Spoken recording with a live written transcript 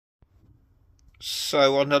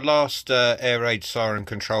So on the last air raid siren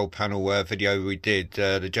control panel video we did,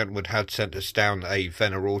 the gentleman had sent us down a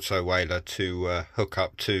Venner autowailer to hook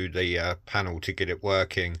up to the panel to get it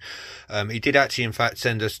working. He did actually in fact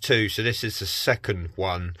send us two, so this is the second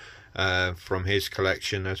one from his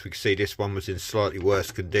collection. As we can see, this one was in slightly worse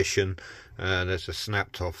condition. There's a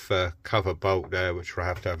snapped off cover bolt there which we'll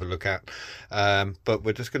have to have a look at, but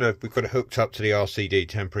we've got it hooked up to the RCD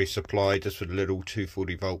temporary supply just with a little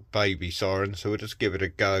 240 volt baby siren, so we'll just give it a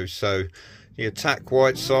go. So the attack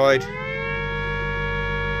white side,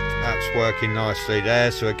 that's working nicely there.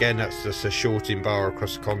 So again, that's just a shorting bar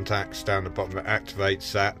across the contacts down the bottom that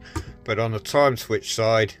activates that. But on the time switch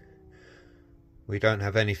side, we don't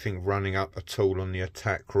have anything running up at all on the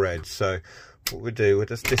attack red. So what we'll do, we'll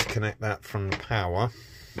just disconnect that from the power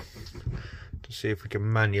to see if we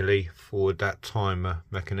can manually forward that timer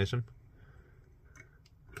mechanism.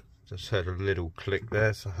 Just heard a little click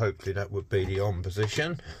there, so hopefully that would be the on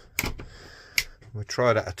position. We'll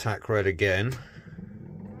try that attack red again.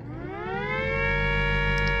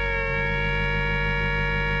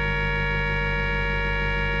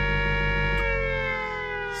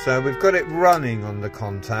 So we've got it running on the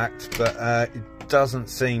contact, but it doesn't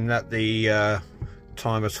seem that the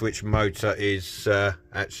timer switch motor is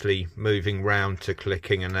actually moving round to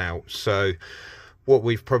clicking and out. So what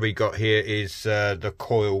we've probably got here is the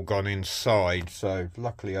coil gone inside. So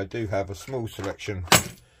luckily I do have a small selection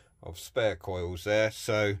of spare coils there,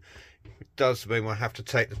 so it does mean we'll have to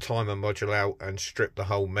take the timer module out and strip the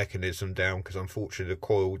whole mechanism down, because unfortunately the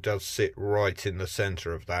coil does sit right in the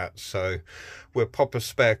center of that. So we'll pop a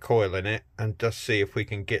spare coil in it and just see if we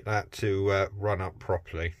can get that to run up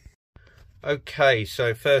properly. Okay,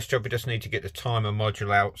 so first job, we just need to get the timer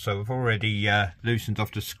module out. So we've already loosened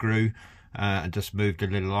off the screw and just moved a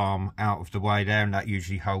little arm out of the way there, and that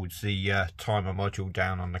usually holds the timer module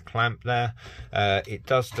down on the clamp there. It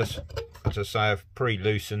does just, as I say, I've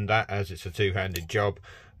pre-loosened that as it's a two-handed job,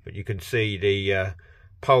 but you can see the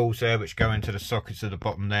poles there which go into the sockets at the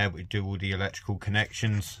bottom there. We do all the electrical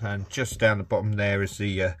connections, and just down the bottom there is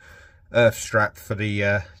the earth strap for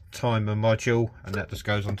the timer module, and that just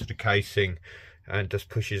goes onto the casing and just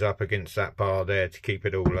pushes up against that bar there to keep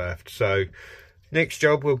it all earthed. So next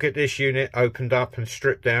job, we'll get this unit opened up and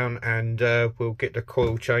stripped down, and we'll get the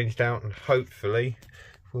coil changed out, and hopefully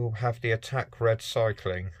we'll have the attack red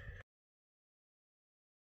cycling.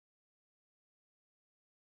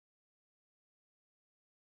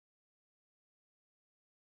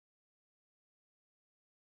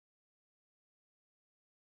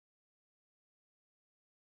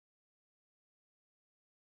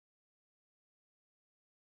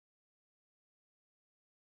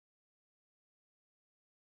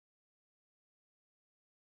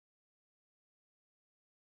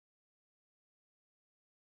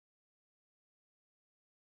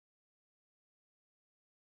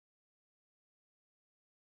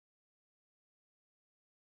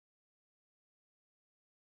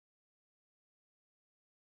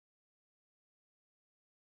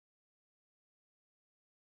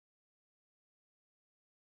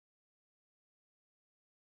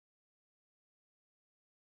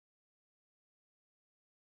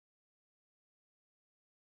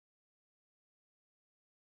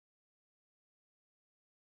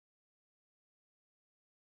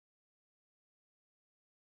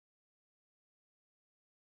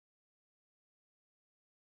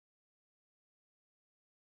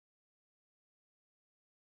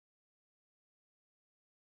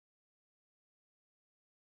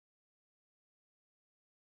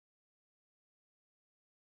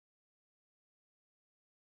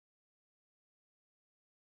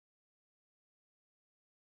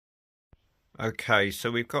 Okay,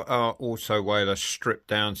 so we've got our autowailer stripped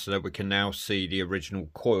down so that we can now see the original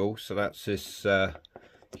coil. So that's this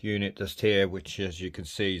unit just here, which as you can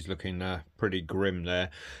see is looking pretty grim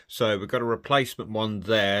there. So we've got a replacement one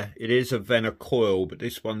there. It is a Venner coil, but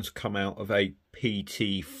this one's come out of a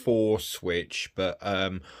PT4 switch, but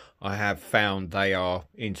I have found they are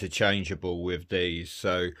interchangeable with these.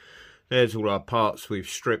 So there's all our parts we've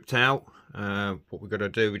stripped out. What we've got to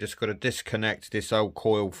do, we just got to disconnect this old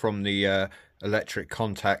coil from the electric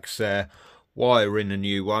contacts there, wire in a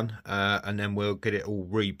new one, and then we'll get it all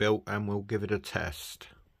rebuilt and we'll give it a test.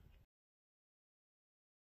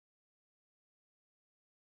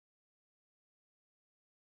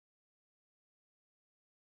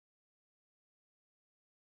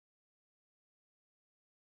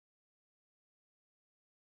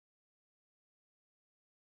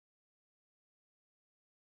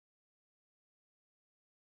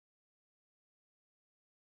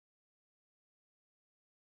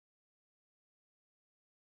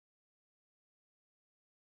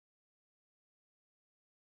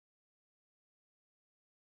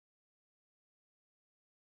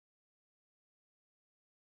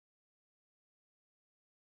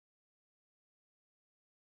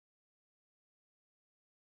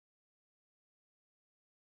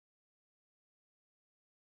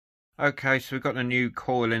 Okay, so we've got the new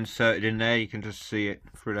coil inserted in there. You can just see it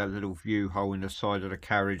through that little view hole in the side of the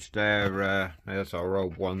carriage there. There's our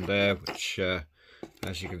old one there, which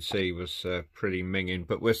as you can see was pretty minging,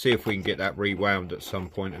 but we'll see if we can get that rewound at some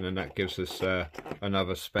point, and then that gives us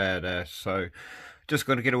another spare there. So just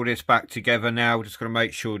going to get all this back together now. We're just going to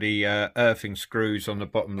make sure the earthing screws on the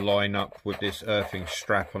bottom line up with this earthing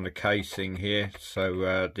strap on the casing here.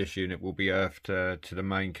 So this unit will be earthed to the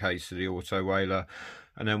main case of the auto whaler,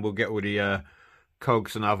 and then we'll get all the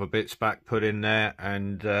cogs and other bits back put in there,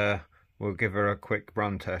 and we'll give her a quick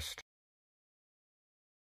run test.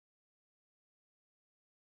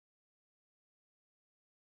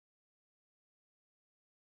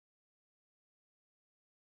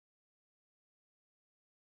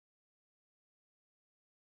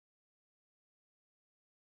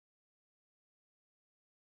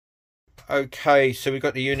 Okay, so we've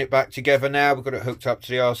got the unit back together now. We've got it hooked up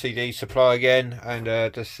to the RCD supply again,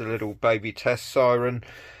 and just a little baby test siren.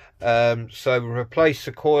 So we'll replace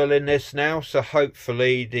the coil in this now, so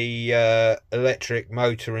hopefully the electric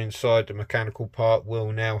motor inside the mechanical part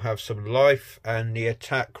will now have some life, and the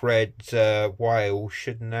attack red whale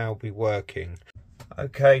should now be working.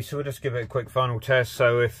 Okay, so we'll just give it a quick final test.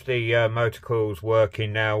 So if the motor coil's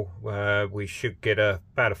working now, we should get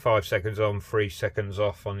about a 5 seconds on, 3 seconds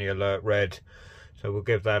off on the alert red. So we'll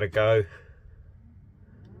give that a go.